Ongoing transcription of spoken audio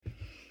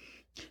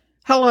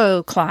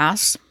Hello,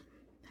 class.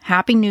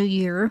 Happy New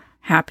Year.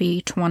 Happy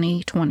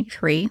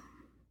 2023.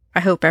 I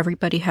hope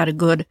everybody had a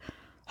good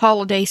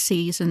holiday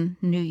season,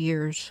 New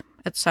Year's,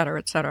 etc.,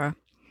 etc.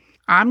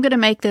 I'm going to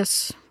make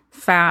this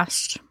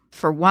fast.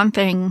 For one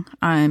thing,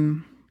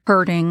 I'm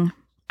hurting.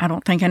 I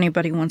don't think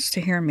anybody wants to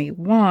hear me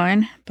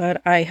whine,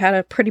 but I had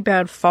a pretty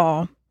bad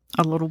fall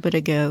a little bit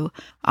ago.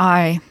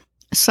 I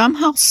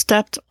somehow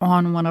stepped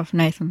on one of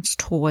Nathan's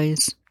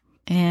toys,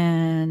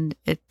 and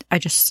I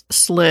just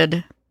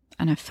slid,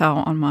 and I fell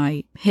on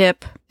my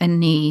hip and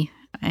knee,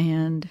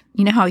 and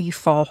you know how you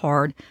fall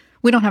hard?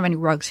 We don't have any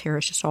rugs here,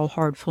 it's just all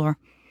hard floor.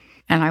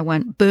 And I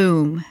went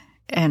boom,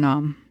 and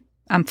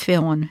I'm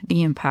feeling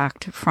the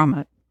impact from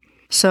it.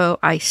 So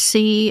I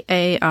see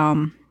a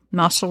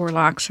muscle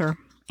relaxer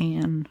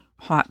and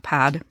hot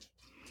pad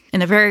in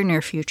the very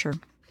near future.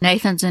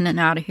 Nathan's in and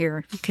out of here,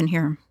 if you can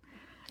hear him.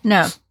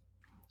 No,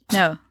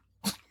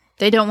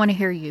 they don't want to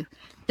hear you.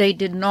 They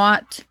did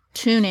not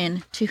tune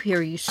in to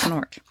hear you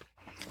snort.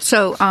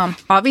 So,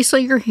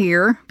 obviously you're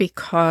here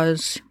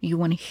because you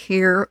want to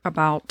hear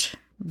about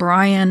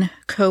Bryan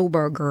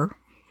Kohberger,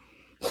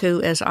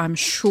 who, as I'm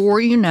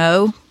sure you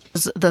know,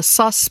 is the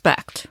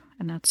suspect.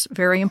 And that's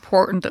very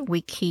important that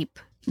we keep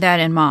that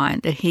in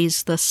mind, that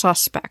he's the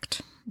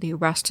suspect, the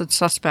arrested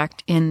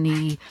suspect in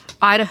the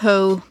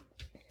Idaho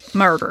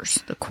murders,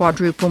 the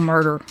quadruple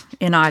murder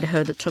in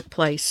Idaho that took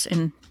place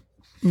in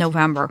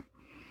November.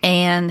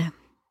 And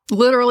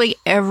literally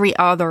every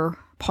other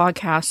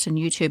podcast and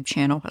YouTube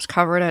channel has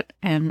covered it,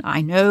 and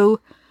I know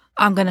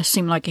I'm going to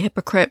seem like a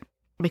hypocrite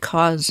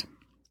because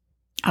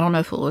I don't know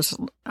if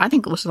I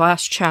think it was the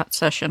last chat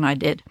session I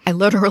did. I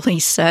literally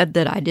said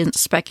that I didn't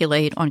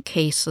speculate on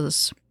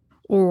cases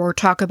or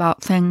talk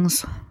about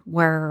things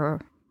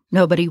where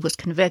nobody was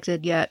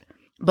convicted yet,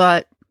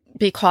 but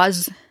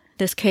because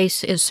this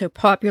case is so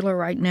popular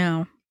right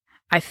now,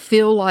 I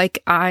feel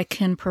like I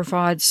can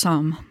provide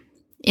some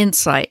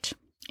insight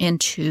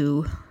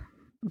into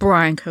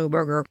Bryan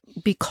Kohberger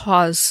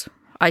because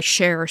I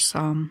share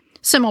some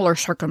similar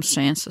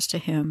circumstances to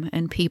him,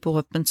 and people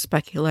have been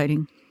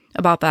speculating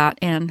about that.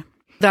 And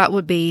that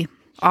would be,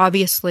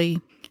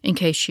 obviously, in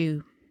case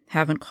you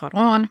haven't caught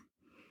on,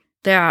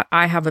 that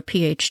I have a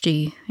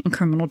PhD in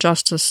criminal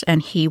justice,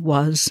 and he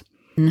was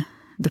in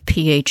the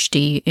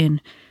PhD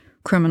in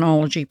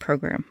criminology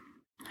program.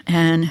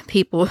 And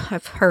people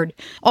have heard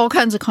all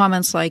kinds of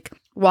comments like,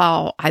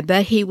 wow, I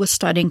bet he was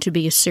studying to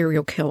be a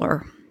serial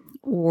killer.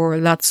 Or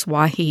that's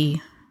why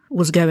he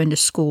was going to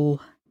school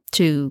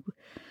to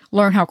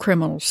learn how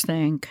criminals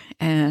think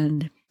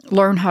and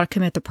learn how to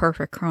commit the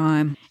perfect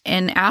crime.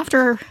 And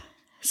after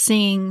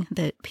seeing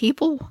that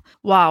people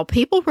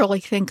really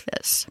think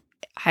this,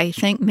 I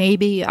think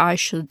maybe I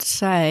should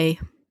say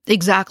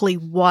exactly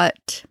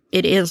what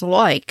it is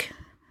like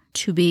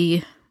to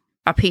be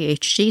a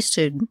PhD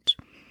student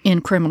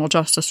in criminal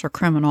justice or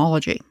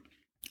criminology.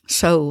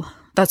 So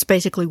that's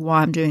basically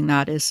why I'm doing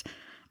that, is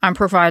I'm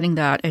providing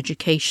that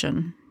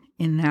education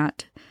in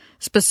that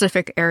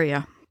specific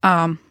area.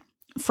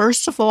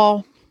 First of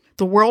all,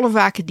 the world of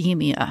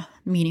academia,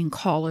 meaning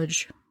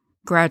college,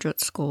 graduate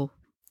school,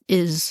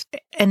 is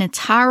an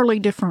entirely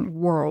different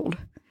world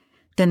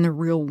than the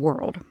real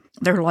world.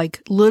 They're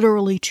like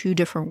literally two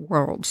different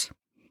worlds.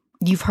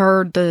 You've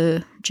heard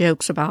the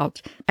jokes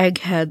about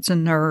eggheads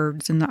and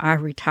nerds in the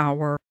ivory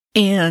tower.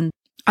 And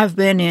I've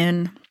been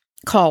in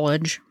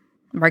college,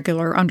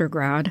 regular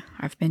undergrad.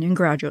 I've been in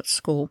graduate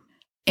school.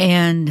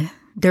 And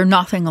they're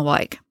nothing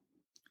alike.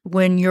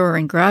 When you're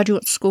in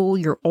graduate school,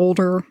 you're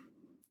older.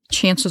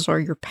 Chances are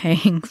you're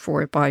paying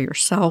for it by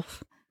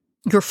yourself.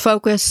 Your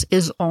focus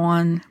is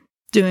on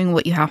doing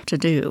what you have to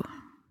do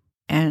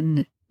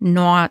and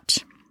not,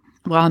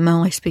 well, I'm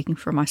only speaking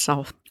for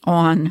myself,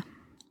 on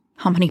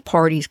how many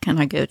parties can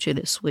I go to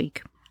this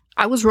week.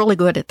 I was really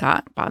good at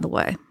that, by the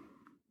way.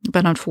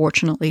 But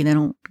unfortunately, they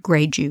don't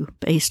grade you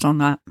based on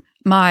that.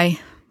 My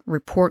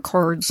report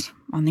cards,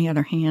 on the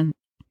other hand,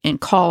 in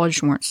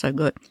college weren't so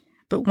good.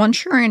 But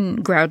once you're in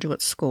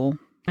graduate school,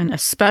 and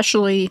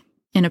especially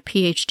in a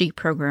PhD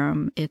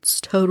program,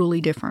 it's totally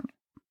different.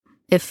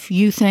 If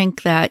you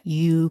think that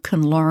you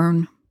can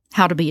learn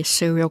how to be a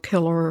serial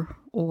killer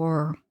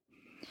or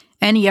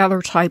any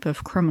other type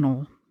of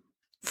criminal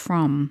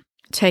from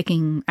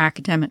taking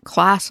academic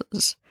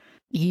classes,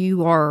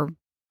 you are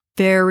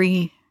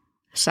very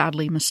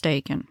sadly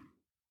mistaken.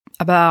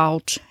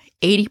 About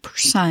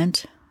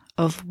 80%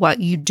 of what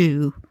you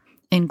do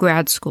in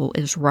grad school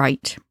is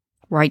write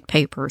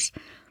papers.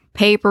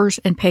 Papers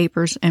and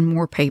papers and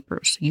more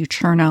papers. You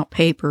churn out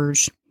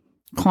papers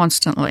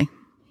constantly.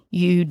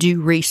 You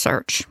do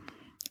research.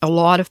 A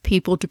lot of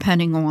people,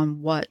 depending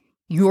on what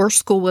your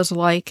school was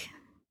like,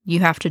 you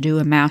have to do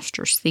a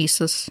master's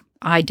thesis.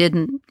 I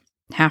didn't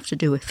have to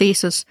do a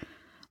thesis,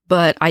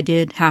 but I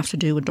did have to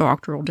do a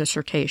doctoral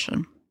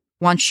dissertation.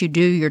 Once you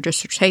do your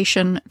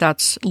dissertation,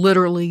 that's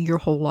literally your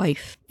whole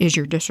life is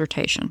your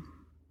dissertation.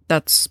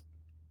 That's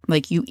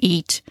like you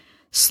eat,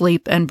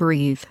 sleep, and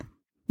breathe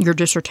your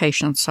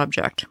dissertation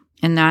subject.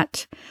 And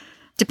that,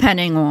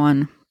 depending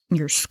on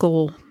your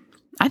school,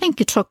 I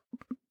think it took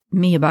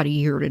me about a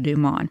year to do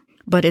mine,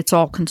 but it's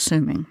all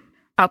consuming.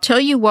 I'll tell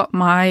you what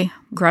my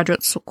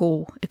graduate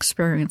school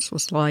experience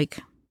was like.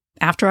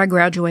 After I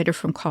graduated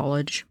from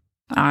college,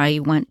 I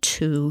went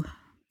to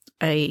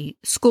a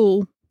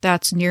school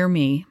that's near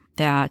me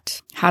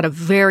that had a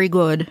very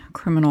good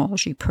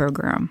criminology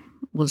program,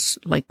 was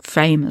like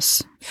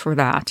famous for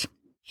that.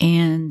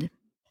 And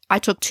I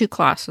took 2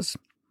 classes.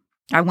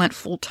 I went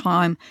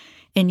full-time,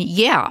 and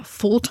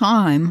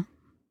full-time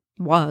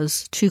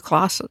was 2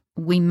 classes.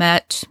 We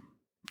met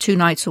 2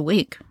 nights a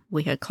week.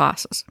 We had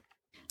classes.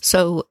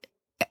 So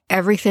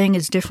everything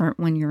is different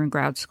when you're in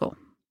grad school.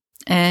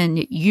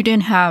 And you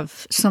didn't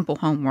have simple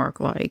homework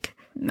like,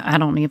 I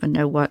don't even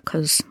know what,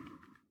 because,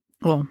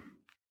 well,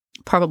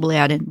 probably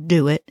I didn't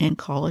do it in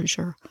college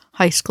or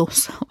high school,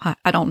 so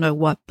I don't know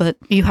what, but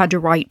you had to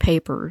write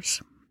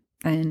papers.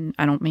 And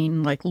I don't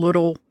mean like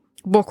little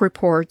book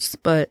reports,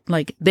 but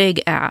like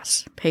big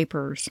ass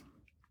papers.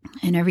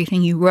 And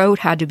everything you wrote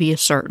had to be a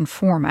certain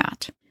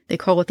format. They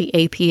call it the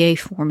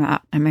APA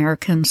format,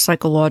 American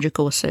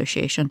Psychological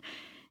Association.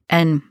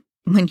 And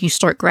when you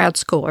start grad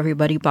school,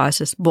 everybody buys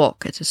this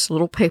book. It's this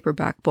little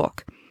paperback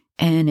book.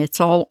 And it's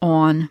all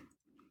on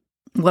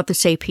what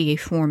this APA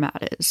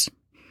format is.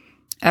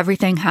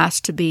 Everything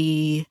has to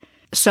be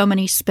so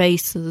many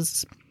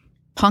spaces.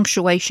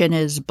 Punctuation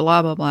is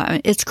blah, blah, blah. I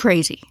mean, it's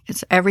crazy.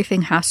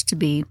 Everything has to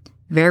be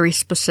very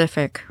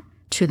specific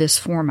to this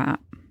format.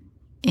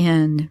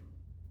 And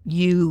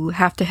you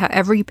have to have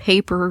every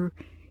paper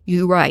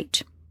you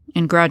write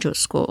in graduate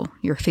school,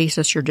 your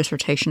thesis, your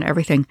dissertation,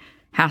 everything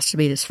has to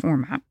be this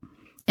format.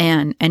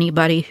 And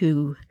anybody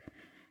who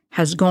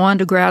has gone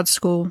to grad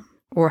school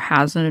or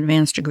has an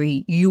advanced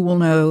degree, you will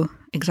know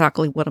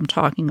exactly what I'm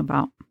talking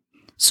about.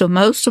 So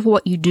most of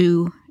what you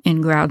do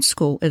in grad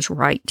school is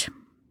write.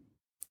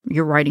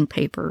 You're writing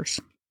papers.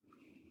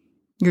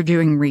 You're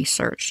doing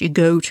research. You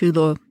go to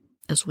the,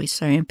 as we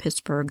say in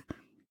Pittsburgh,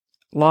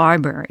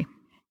 library,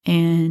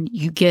 and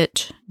you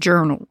get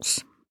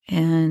journals.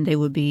 And they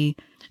would be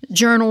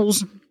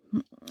journals,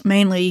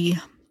 mainly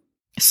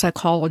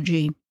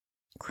psychology,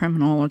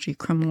 criminology,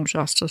 criminal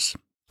justice,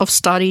 of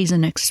studies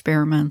and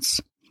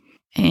experiments.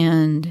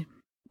 And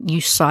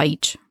you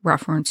cite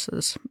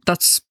references.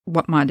 That's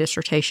what my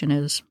dissertation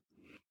is.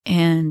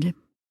 And,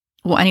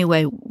 well,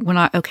 anyway, when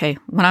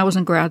I was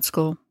in grad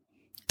school,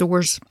 there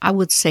was, I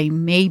would say,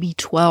 maybe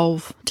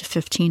 12 to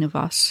 15 of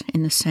us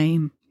in the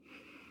same,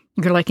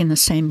 you're like in the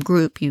same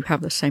group, you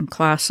have the same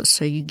classes,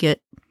 so you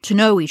get to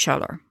know each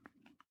other.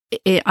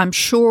 I'm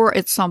sure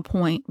at some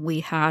point we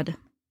had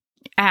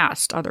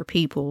asked other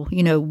people,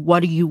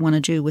 what do you want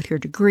to do with your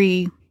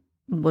degree?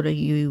 What do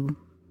you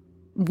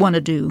want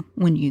to do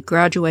when you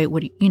graduate?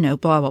 What do you,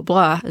 blah, blah,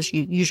 blah, as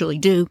you usually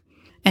do.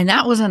 And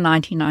that was in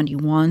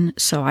 1991,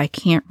 so I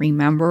can't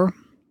remember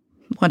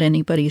what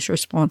anybody's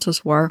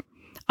responses were.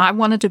 I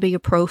wanted to be a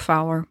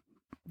profiler.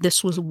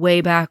 This was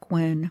way back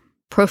when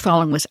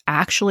profiling was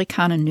actually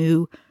kind of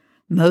new.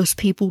 Most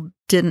people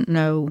didn't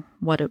know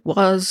what it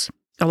was.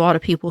 A lot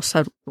of people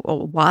said,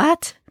 well,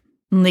 what?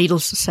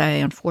 Needless to say,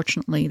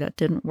 unfortunately, that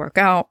didn't work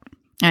out.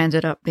 I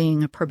ended up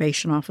being a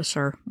probation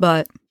officer.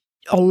 But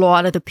a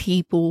lot of the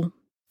people,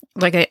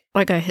 like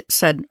I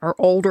said, are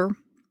older.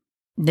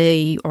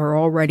 They are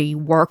already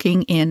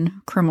working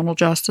in criminal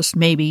justice.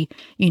 Maybe,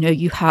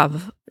 you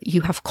have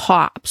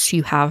cops,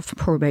 you have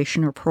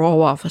probation or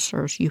parole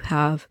officers, you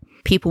have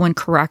people in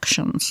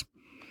corrections,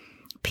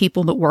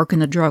 people that work in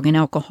the drug and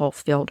alcohol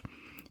field.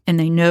 And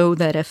they know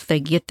that if they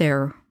get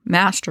their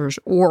master's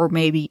or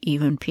maybe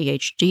even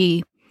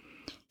PhD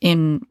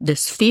in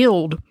this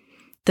field,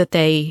 that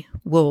they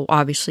will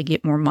obviously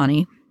get more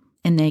money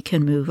and they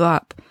can move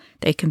up.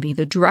 They can be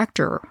the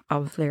director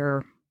of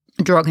their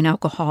drug and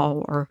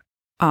alcohol or,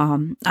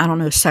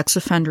 sex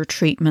offender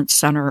treatment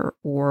center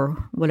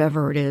or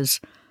whatever it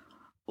is,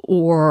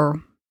 or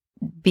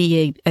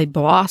be a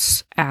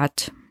boss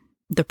at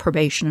the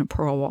probation and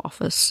parole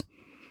office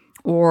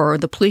or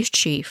the police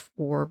chief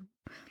or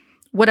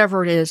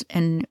whatever it is.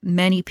 And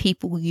many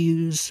people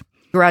use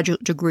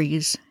graduate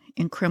degrees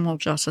in criminal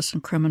justice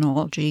and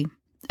criminology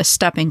as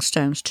stepping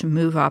stones to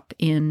move up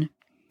in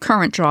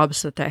current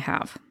jobs that they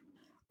have.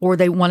 Or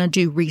they want to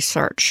do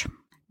research.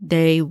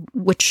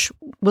 Which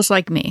was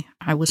like me.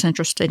 I was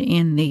interested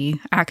in the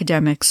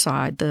academic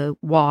side, the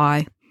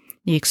why,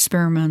 the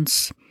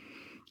experiments,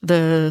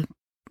 the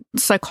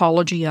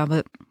psychology of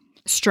it.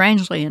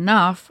 Strangely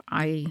enough,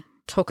 I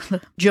took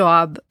the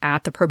job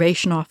at the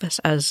probation office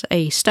as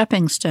a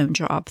stepping stone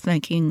job,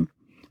 thinking,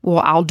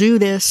 well, I'll do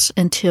this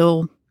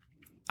until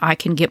I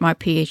can get my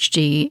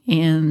PhD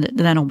and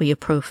then I'll be a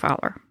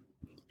profiler.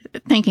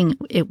 Thinking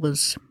it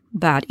was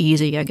that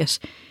easy, I guess.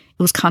 It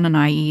was kind of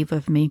naive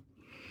of me.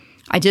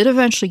 I did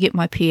eventually get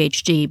my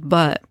PhD,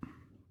 but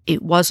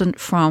it wasn't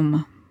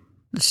from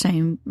the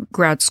same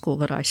grad school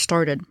that I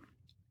started.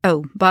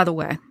 Oh, by the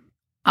way,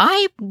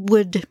 I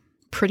would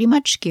pretty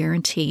much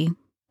guarantee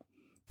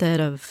that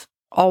of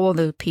all of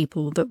the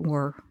people that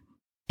were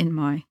in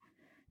my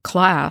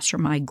class or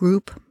my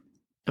group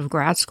of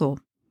grad school,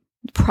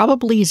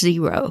 probably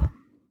 0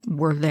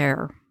 were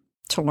there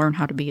to learn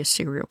how to be a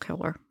serial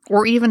killer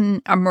or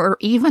even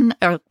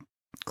a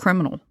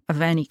criminal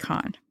of any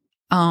kind.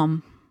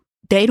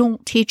 They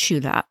don't teach you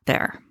that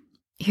there.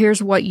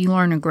 Here's what you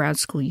learn in grad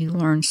school. You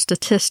learn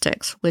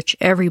statistics, which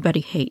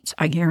everybody hates.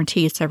 I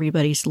guarantee it's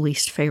everybody's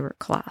least favorite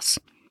class.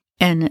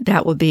 And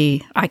that would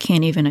be, I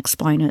can't even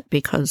explain it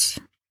because,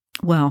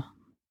 well,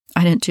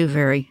 I didn't do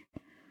very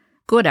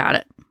good at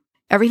it.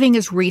 Everything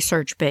is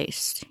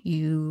research-based.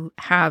 You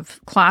have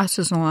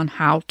classes on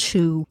how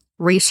to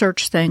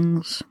research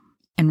things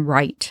and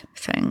write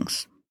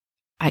things.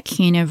 I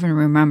can't even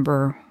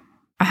remember.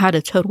 I had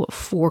a total of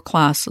 4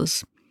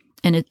 classes,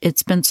 and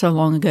it's been so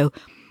long ago.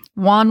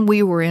 One,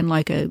 we were in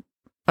like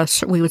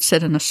we would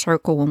sit in a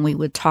circle and we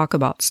would talk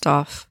about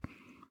stuff.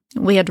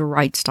 We had to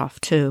write stuff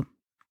too.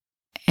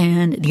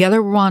 And the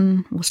other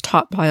one was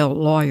taught by a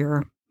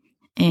lawyer,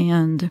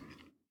 and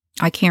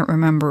I can't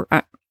remember.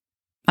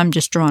 I'm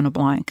just drawing a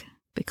blank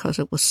because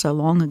it was so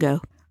long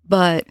ago.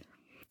 But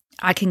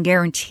I can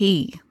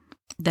guarantee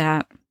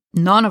that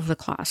none of the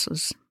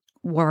classes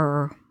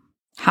were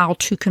how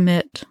to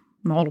commit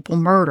multiple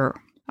murder.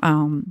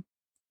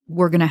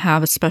 We're going to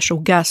have a special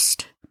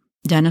guest,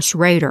 Dennis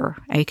Rader,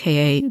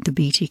 a.k.a. the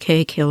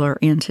BTK killer,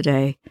 in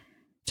today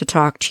to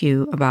talk to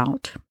you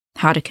about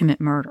how to commit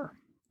murder.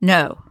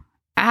 No,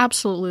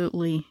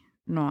 absolutely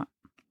not.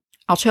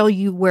 I'll tell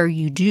you where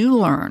you do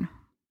learn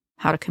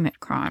how to commit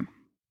crime,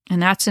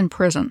 and that's in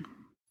prison.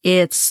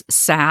 It's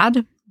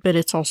sad, but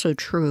it's also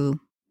true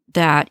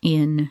that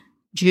in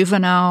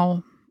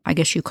juvenile, I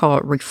guess you call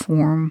it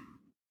reform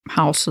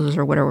houses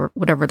or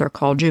whatever they're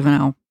called,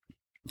 juvenile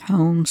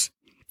homes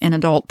and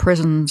adult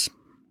prisons,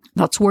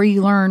 that's where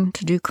you learn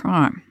to do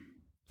crime.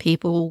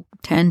 People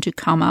tend to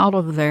come out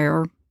of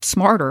there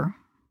smarter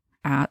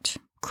at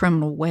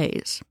criminal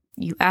ways.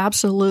 You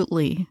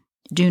absolutely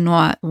do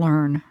not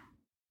learn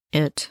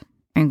it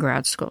in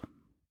grad school.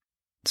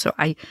 So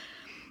I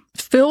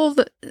feel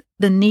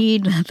the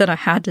need that I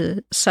had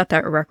to set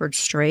that record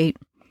straight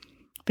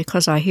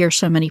because I hear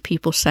so many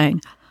people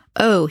saying,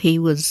 oh, he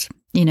was,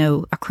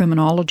 a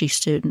criminology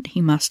student.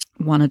 He must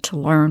wanted to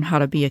learn how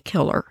to be a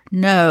killer.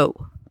 No,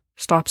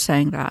 stop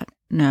saying that.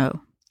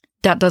 No,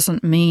 that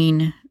doesn't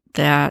mean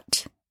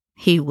that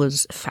he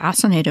was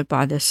fascinated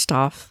by this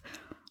stuff.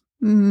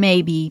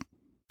 Maybe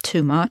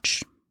too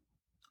much,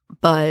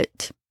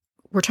 but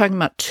we're talking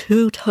about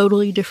 2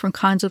 totally different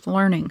kinds of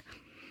learning.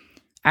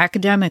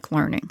 Academic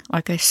learning,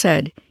 like I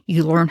said,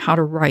 you learn how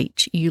to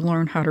write, you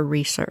learn how to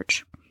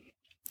research,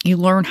 you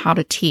learn how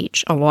to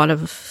teach. A lot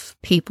of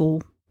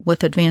people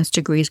with advanced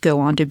degrees go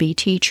on to be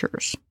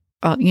teachers,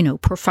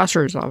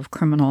 professors of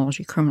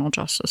criminology, criminal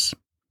justice.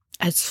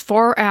 As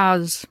far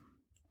as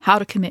how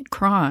to commit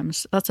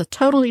crimes, that's a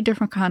totally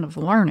different kind of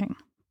learning.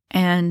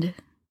 And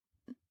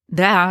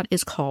that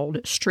is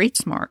called street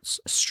smarts,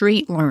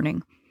 street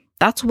learning.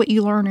 That's what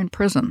you learn in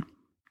prison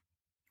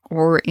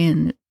or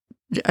in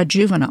a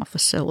juvenile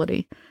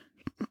facility,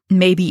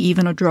 maybe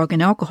even a drug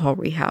and alcohol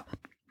rehab.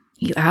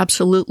 You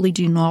absolutely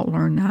do not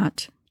learn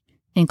that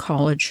in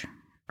college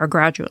or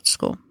graduate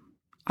school.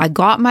 I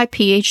got my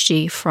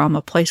PhD from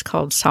a place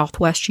called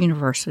Southwest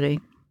University,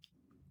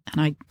 and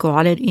I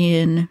got it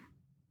in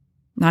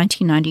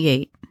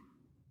 1998.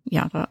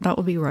 Yeah, that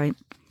would be right.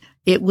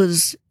 It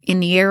was in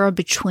the era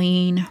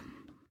between,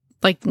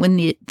 like, when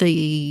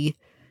the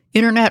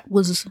internet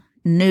was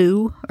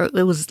new, or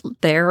it was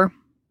there,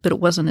 but it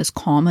wasn't as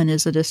common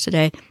as it is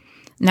today.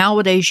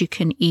 Nowadays, you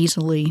can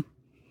easily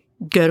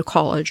go to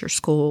college or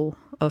school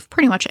of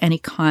pretty much any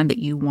kind that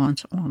you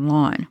want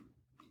online.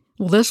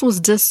 Well, this was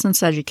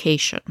distance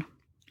education,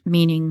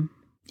 meaning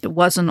it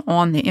wasn't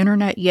on the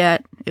internet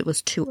yet. It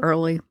was too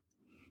early.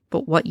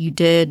 But what you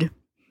did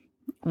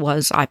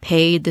was I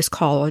paid this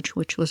college,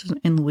 which was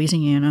in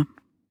Louisiana.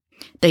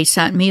 They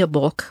sent me a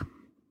book,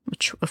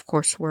 which, of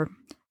course, were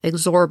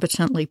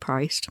exorbitantly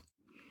priced.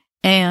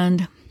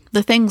 And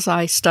the things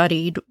I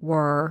studied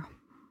were,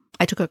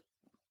 I took a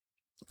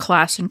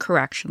class in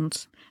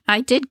corrections.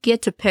 I did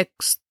get to pick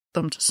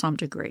them to some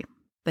degree.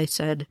 They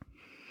said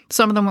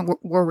some of them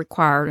were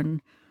required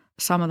and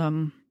some of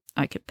them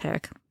I could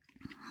pick.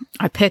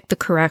 I picked the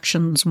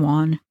corrections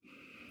one.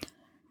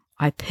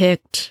 I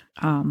picked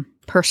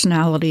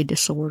personality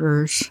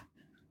disorders.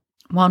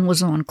 One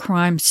was on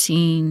crime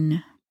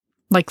scene,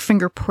 like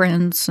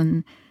fingerprints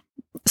and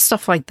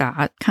stuff like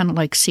that, kind of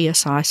like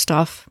CSI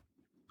stuff.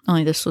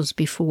 Only this was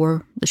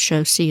before the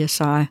show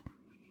CSI.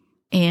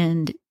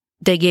 And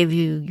they gave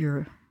you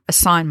your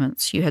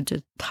assignments. You had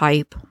to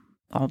type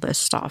all this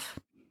stuff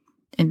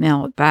and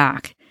mail it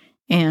back.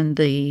 And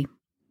the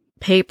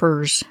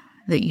papers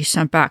that you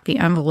sent back, the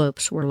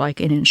envelopes were like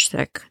 1 inch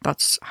thick.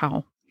 That's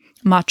how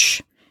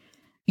much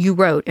you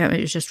wrote.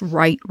 It was just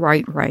write,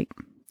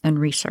 and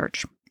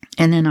research.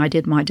 And then I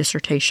did my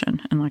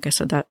dissertation. And like I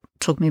said, that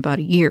took me about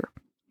a year.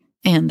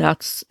 And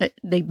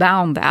they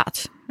bound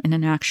that in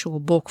an actual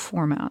book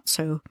format.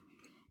 So,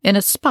 and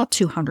it's about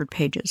 200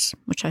 pages,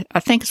 which I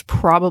think is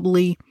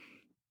probably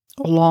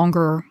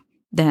longer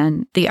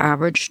than the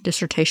average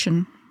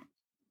dissertation.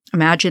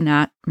 Imagine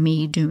that,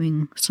 me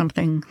doing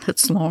something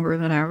that's longer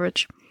than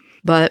average.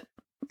 But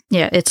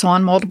Yeah, it's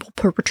on multiple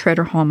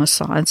perpetrator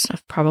homicides.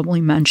 I've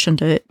probably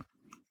mentioned it,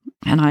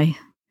 and I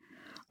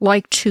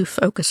like to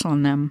focus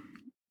on them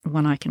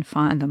when I can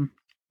find them.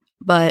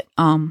 But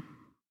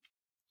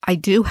I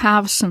do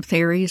have some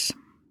theories,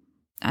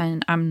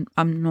 and I'm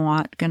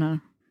not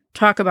gonna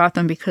talk about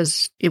them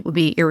because it would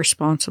be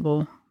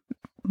irresponsible.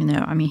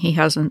 I mean, he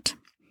hasn't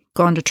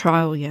gone to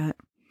trial yet.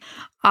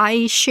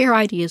 I share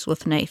ideas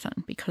with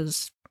Nathan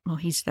because, well,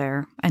 he's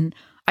there, and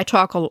I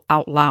talk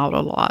out loud a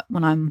lot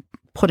when I'm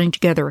putting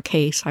together a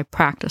case. I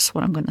practice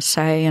what I'm going to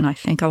say, and I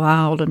think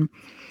aloud, and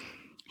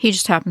he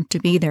just happened to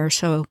be there.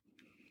 So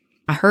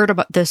I heard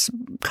about this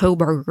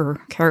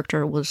Kohberger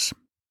character was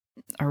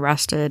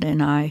arrested,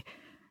 and I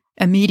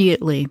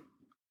immediately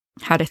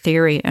had a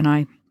theory, and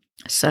I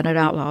said it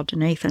out loud to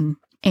Nathan.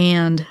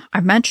 And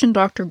I mentioned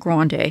Dr.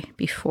 Grande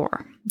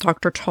before,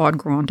 Dr. Todd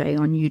Grande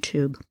on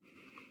YouTube.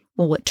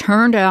 Well, it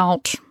turned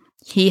out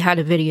he had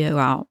a video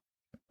out,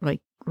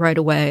 like, right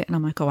away, and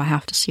I'm like, oh, I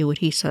have to see what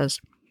he says.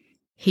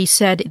 He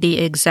said the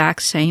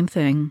exact same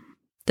thing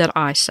that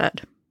I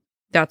said.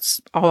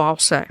 That's all I'll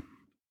say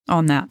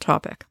on that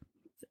topic.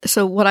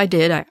 So what I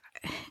did,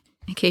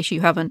 in case you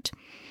haven't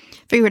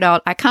figured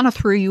out, I kind of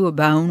threw you a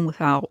bone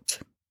without,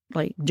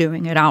 like,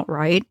 doing it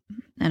outright,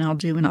 and I'll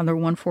do another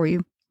one for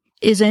you.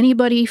 Is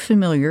anybody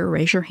familiar,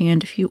 raise your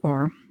hand if you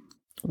are,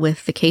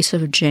 with the case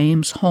of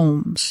James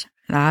Holmes?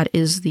 That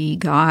is the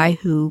guy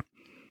who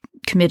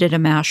committed a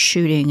mass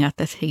shooting at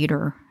the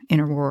theater in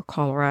Aurora,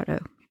 Colorado.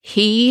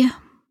 I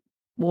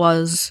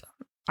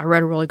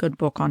read a really good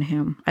book on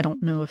him. I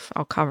don't know if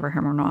I'll cover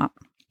him or not.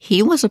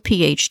 He was a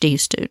PhD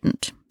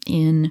student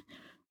in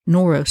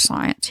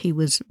neuroscience. He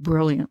was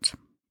brilliant.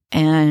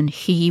 And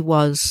he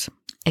was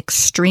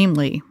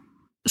extremely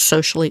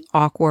socially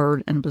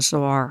awkward and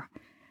bizarre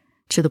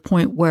to the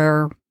point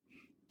where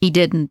he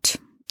didn't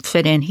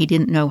fit in. He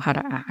didn't know how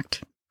to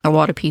act. A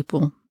lot of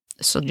people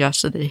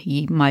suggested that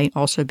he might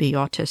also be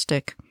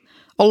autistic,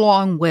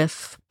 along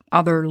with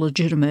other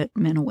legitimate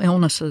mental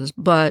illnesses.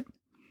 But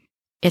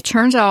it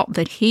turns out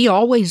that he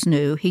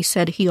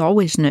said he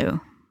always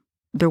knew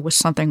there was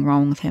something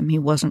wrong with him. He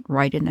wasn't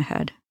right in the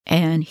head.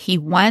 And he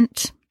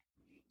went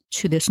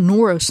to this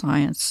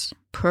neuroscience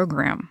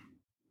program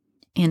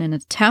in an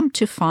attempt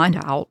to find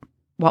out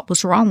what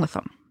was wrong with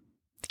him.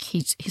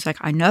 He's like,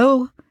 I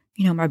know,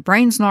 my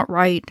brain's not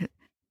right.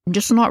 I'm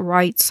just not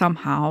right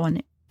somehow.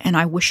 And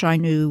I wish I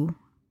knew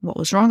what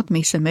was wrong with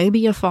me. So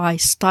maybe if I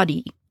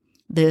study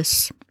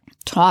this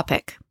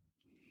topic,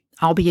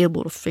 I'll be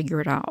able to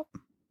figure it out.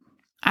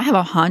 I have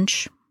a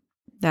hunch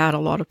that a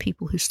lot of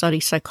people who study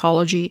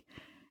psychology,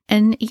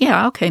 and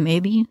yeah, okay,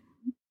 maybe,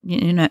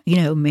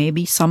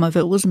 maybe some of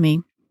it was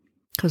me,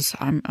 because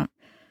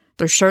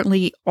there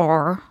certainly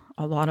are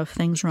a lot of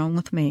things wrong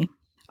with me.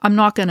 I'm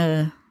not going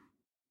to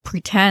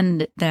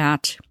pretend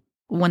that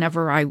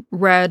whenever I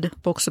read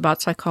books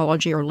about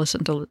psychology or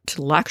listened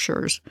to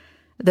lectures,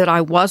 that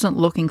I wasn't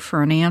looking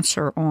for an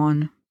answer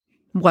on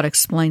what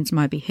explains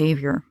my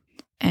behavior.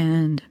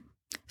 And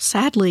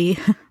sadly,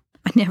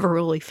 I never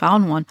really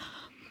found one.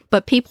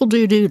 But people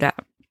do that.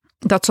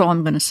 That's all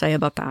I'm going to say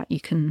about that.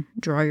 You can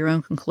draw your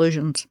own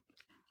conclusions.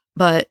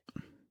 But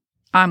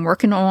I'm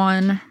working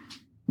on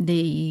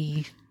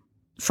the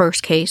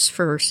first case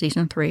for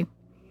season 3.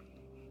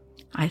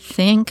 I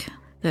think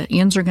that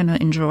Ian's are going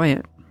to enjoy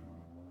it,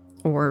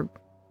 or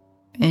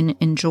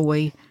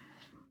enjoy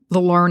the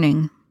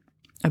learning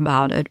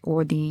about it,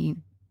 or the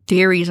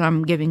theories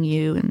I'm giving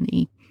you, and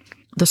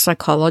the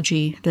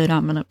psychology that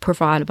I'm going to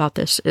provide about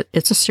this.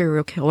 It's a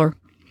serial killer.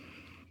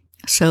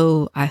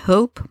 So I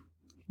hope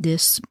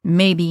this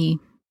maybe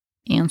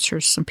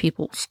answers some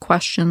people's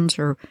questions,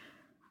 or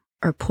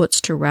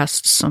puts to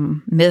rest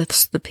some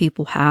myths that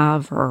people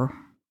have, or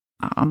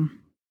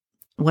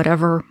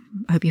whatever.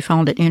 I hope you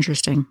found it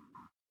interesting.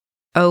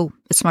 Oh,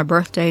 it's my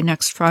birthday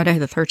next Friday,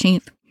 the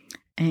 13th.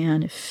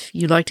 And if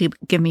you'd like to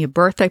give me a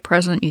birthday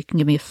present, you can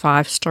give me a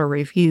 5-star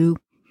review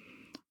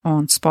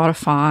on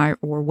Spotify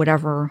or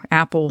whatever,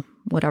 Apple,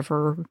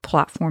 whatever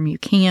platform you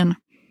can.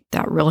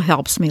 That really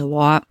helps me a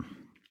lot.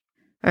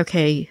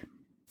 Okay,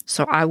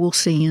 so I will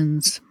see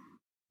you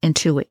in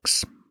 2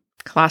 weeks.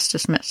 Class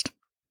dismissed.